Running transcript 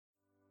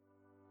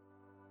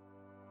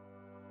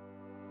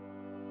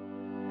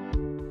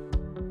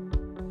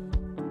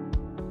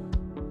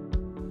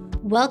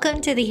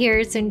Welcome to the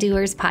Hearers and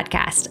Doers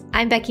podcast.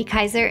 I'm Becky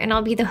Kaiser, and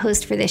I'll be the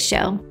host for this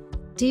show.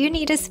 Do you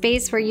need a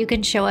space where you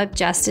can show up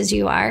just as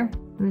you are?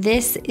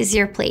 This is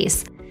your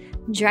place.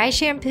 Dry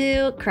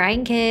shampoo,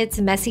 crying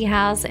kids, messy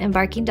house, and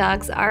barking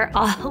dogs are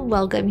all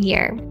welcome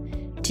here.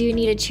 Do you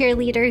need a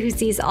cheerleader who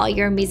sees all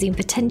your amazing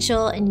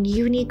potential and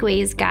unique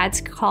ways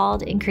God's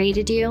called and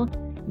created you?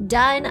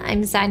 Done.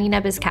 I'm signing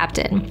up as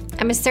captain.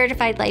 I'm a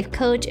certified life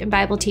coach and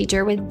Bible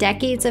teacher with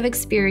decades of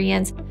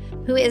experience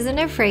who isn't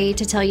afraid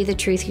to tell you the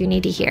truth you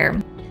need to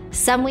hear.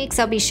 Some weeks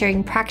I'll be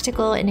sharing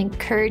practical and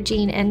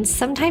encouraging and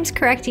sometimes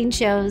correcting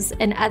shows,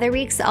 and other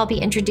weeks I'll be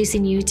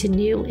introducing you to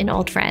new and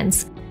old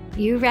friends.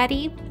 You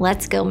ready?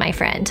 Let's go, my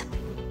friend.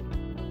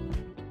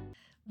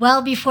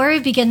 Well, before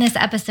we begin this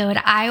episode,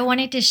 I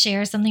wanted to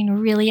share something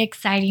really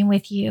exciting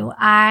with you.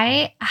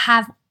 I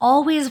have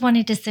always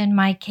wanted to send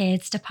my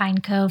kids to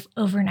Pine Cove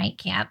overnight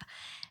camp.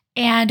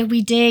 And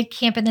we did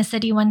camp in the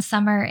city one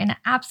summer and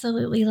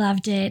absolutely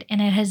loved it.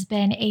 And it has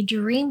been a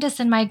dream to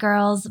send my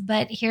girls.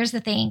 But here's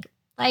the thing,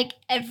 like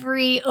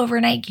every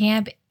overnight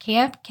camp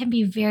can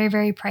be very,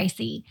 very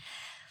pricey.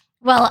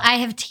 Well, I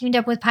have teamed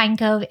up with Pine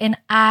Cove, and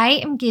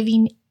I am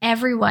giving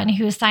everyone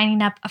who is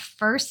signing up a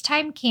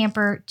first-time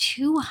camper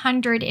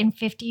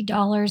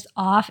 $250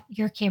 off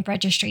your camp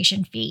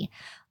registration fee.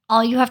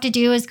 All you have to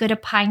do is go to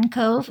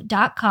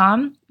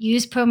pinecove.com,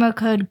 use promo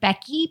code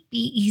Becky,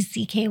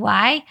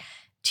 BECKY,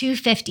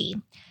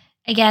 250.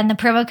 Again, the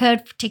promo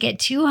code to get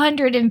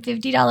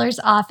 $250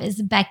 off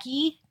is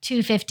Becky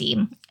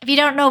 250. If you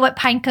don't know what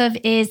Pine Cove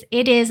is,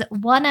 it is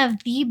one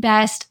of the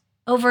best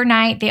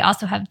overnight. They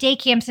also have day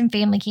camps and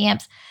family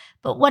camps,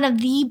 but one of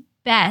the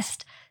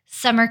best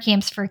summer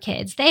camps for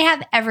kids. They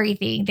have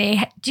everything.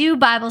 They do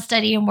Bible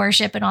study and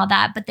worship and all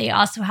that, but they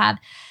also have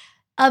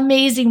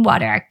amazing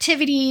water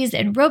activities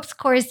and ropes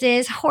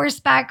courses,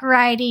 horseback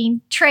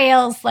riding,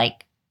 trails,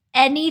 like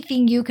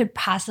anything you could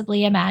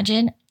possibly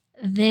imagine.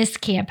 This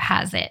camp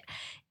has it.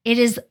 It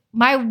is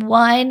my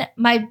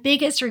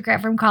biggest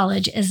regret from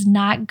college is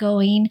not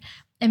going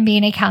and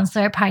being a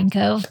counselor at Pine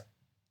Cove,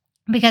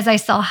 because I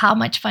saw how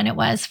much fun it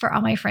was for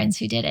all my friends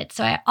who did it.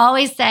 So I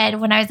always said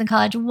when I was in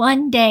college,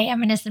 one day I'm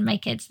going to send my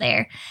kids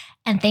there.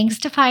 And thanks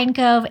to Pine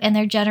Cove and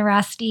their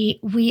generosity,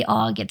 we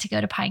all get to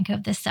go to Pine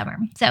Cove this summer.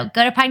 So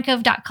go to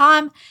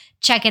pinecove.com,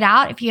 check it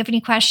out. If you have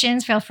any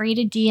questions, feel free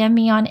to DM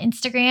me on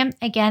Instagram.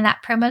 Again,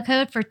 that promo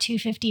code for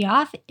 $250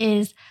 off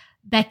is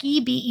Becky,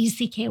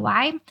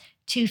 BECKY,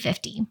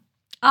 250.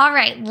 All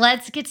right,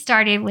 let's get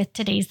started with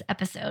today's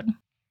episode.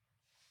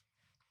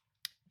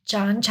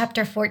 John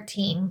chapter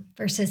 14,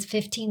 verses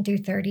 15 through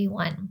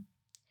 31.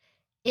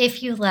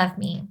 If you love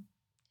me,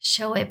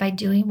 show it by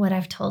doing what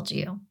I've told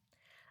you.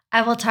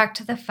 I will talk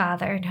to the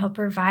Father, and he'll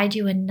provide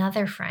you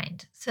another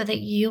friend so that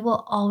you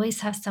will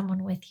always have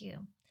someone with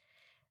you.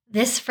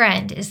 This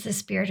friend is the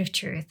Spirit of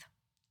truth.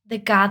 The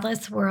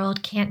godless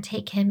world can't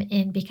take him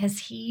in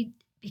because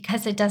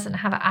it doesn't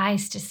have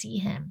eyes to see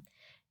him,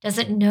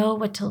 doesn't know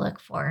what to look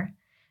for.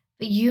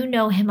 But you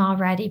know him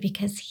already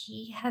because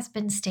he has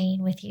been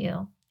staying with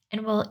you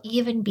and will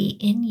even be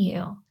in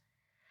you.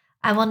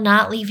 I will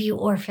not leave you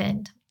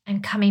orphaned.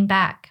 I'm coming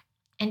back.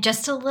 In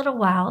just a little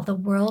while, the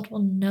world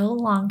will no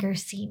longer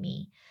see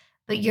me,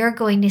 but you're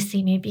going to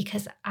see me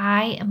because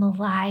I am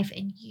alive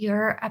and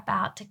you're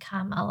about to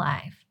come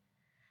alive.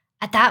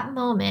 At that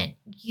moment,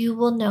 you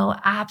will know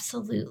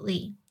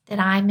absolutely that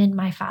I'm in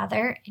my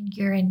Father and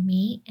you're in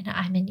me and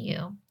I'm in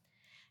you.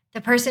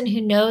 The person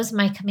who knows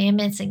my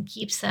commandments and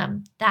keeps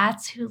them,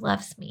 that's who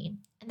loves me.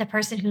 And the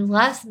person who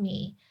loves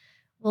me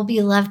will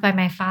be loved by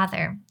my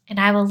Father, and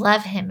I will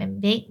love him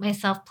and make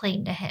myself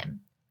plain to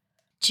him.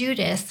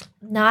 Judas,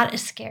 not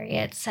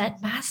Iscariot,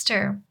 said,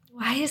 Master,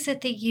 why is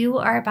it that you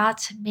are about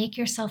to make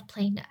yourself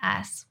plain to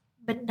us,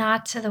 but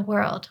not to the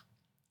world?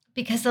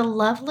 Because the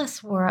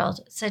loveless world,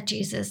 said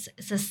Jesus,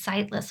 is a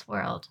sightless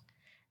world.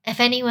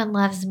 If anyone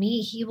loves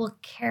me, he will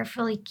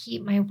carefully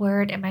keep my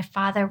word, and my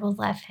Father will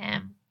love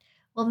him.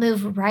 We'll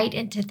move right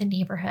into the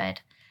neighborhood.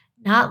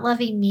 Not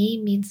loving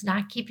me means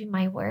not keeping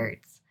my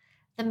words.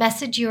 The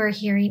message you are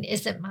hearing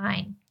isn't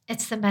mine.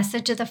 It's the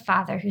message of the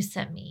Father who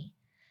sent me.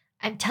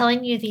 I'm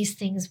telling you these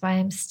things while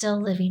I'm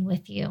still living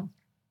with you.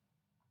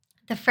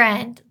 The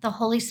friend, the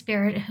Holy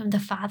Spirit, whom the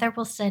Father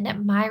will send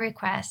at my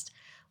request,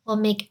 will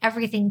make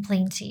everything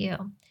plain to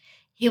you.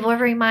 He will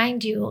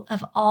remind you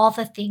of all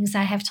the things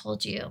I have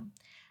told you.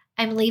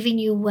 I'm leaving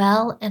you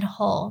well and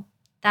whole.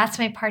 That's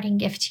my parting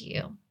gift to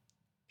you.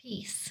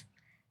 Peace.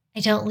 I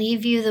don't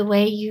leave you the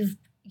way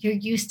you're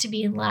used to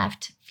being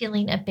left,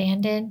 feeling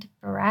abandoned,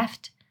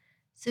 bereft.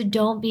 So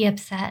don't be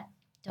upset.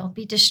 Don't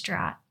be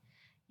distraught.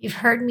 You've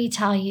heard me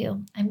tell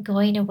you, I'm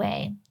going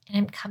away and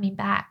I'm coming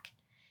back.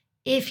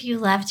 If you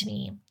loved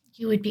me,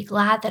 you would be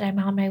glad that I'm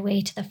on my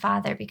way to the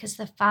Father, because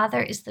the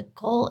Father is the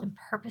goal and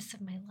purpose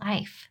of my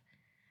life.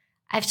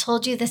 I've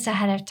told you this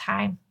ahead of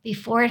time,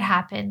 before it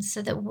happens,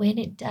 so that when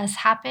it does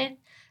happen,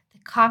 the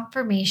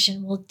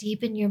confirmation will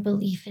deepen your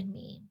belief in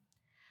me.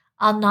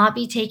 I'll not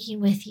be taking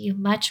with you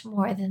much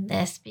more than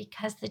this,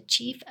 because the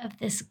chief of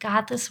this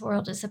godless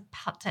world is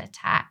about to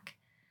attack.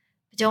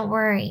 But don't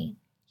worry.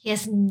 He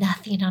has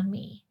nothing on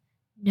me,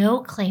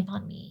 no claim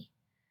on me.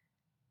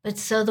 But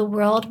so the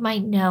world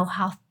might know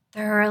how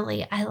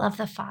thoroughly I love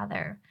the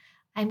Father,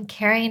 I'm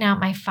carrying out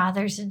my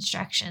Father's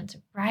instructions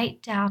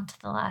right down to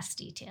the last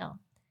detail.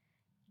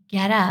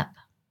 Get up,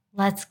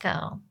 let's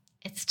go.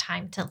 It's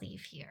time to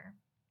leave here.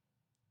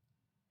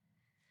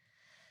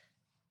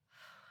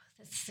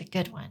 This is a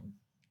good one.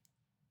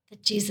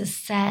 That Jesus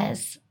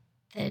says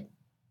that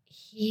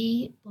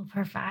he will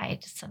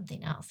provide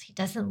something else. He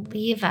doesn't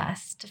leave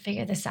us to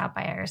figure this out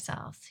by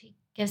ourselves. He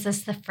gives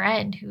us the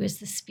friend who is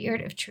the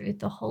Spirit of truth,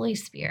 the Holy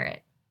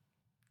Spirit.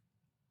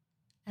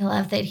 I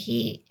love that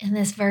he, in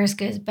this verse,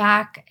 goes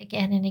back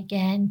again and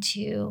again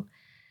to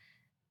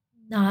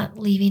not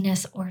leaving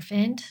us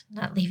orphaned,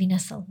 not leaving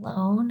us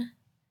alone.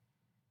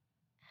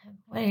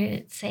 What did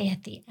it say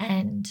at the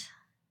end?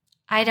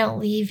 I don't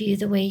leave you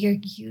the way you're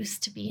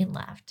used to being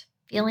left,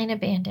 feeling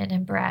abandoned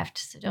and bereft.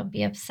 So don't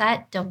be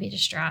upset, don't be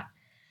distraught.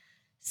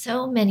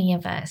 So many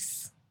of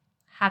us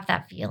have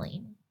that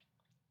feeling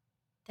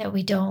that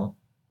we don't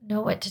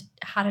know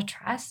how to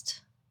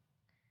trust.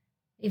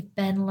 We've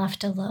been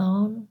left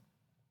alone,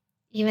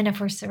 even if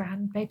we're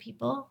surrounded by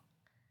people.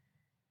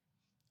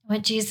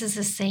 What Jesus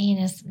is saying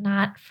is,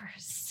 not for a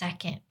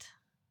second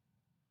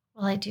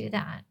will I do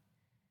that.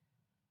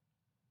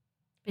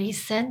 But he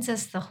sends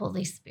us the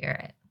Holy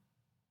Spirit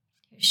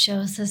who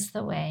shows us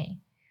the way,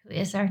 who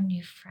is our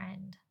new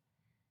friend.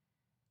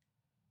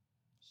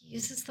 He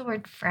uses the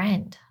word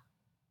friend.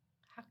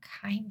 How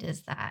kind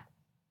is that?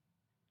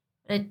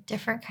 What a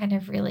different kind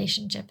of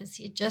relationship, as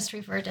he had just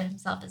referred to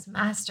himself as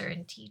master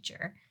and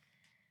teacher.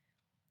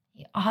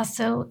 He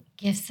also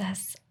gives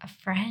us a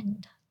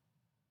friend.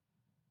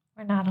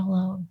 We're not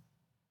alone.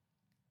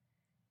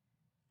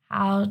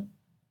 How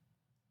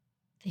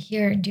the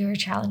hear and doer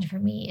challenge for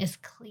me is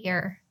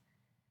clear.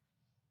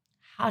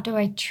 How do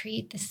I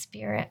treat the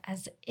Spirit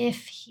as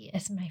if he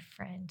is my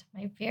friend,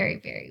 my very,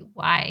 very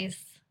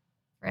wise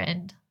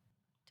friend?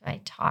 Do I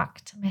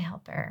talk to my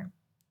helper?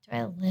 Do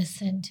I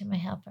listen to my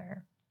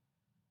helper?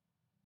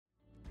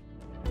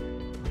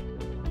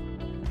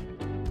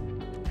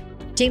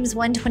 James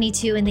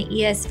 1:22 in the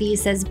ESV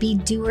says, be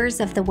doers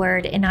of the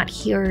word and not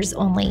hearers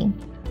only.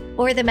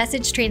 Or the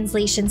Message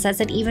translation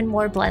says it even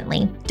more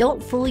bluntly,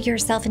 don't fool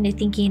yourself into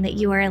thinking that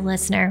you are a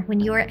listener when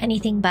you are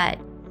anything but,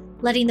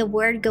 letting the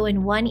word go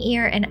in one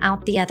ear and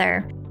out the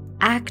other.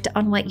 Act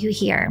on what you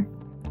hear.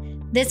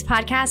 This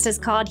podcast is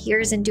called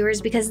Hearers and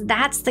Doers because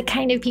that's the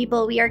kind of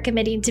people we are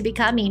committing to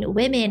becoming,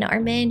 women or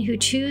men who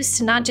choose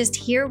to not just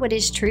hear what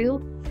is true,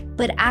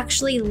 but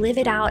actually live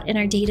it out in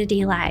our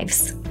day-to-day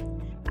lives.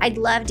 I'd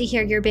love to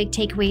hear your big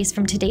takeaways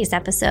from today's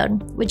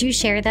episode. Would you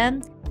share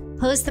them?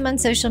 Post them on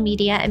social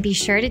media and be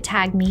sure to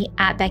tag me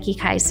at Becky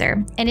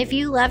Kaiser. And if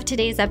you love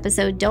today's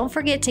episode, don't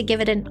forget to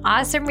give it an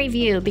awesome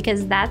review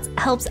because that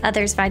helps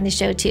others find the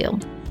show too.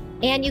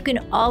 And you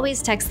can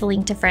always text the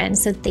link to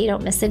friends so they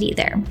don't miss it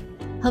either.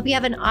 Hope you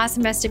have an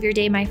awesome rest of your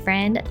day, my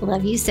friend.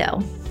 Love you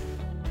so.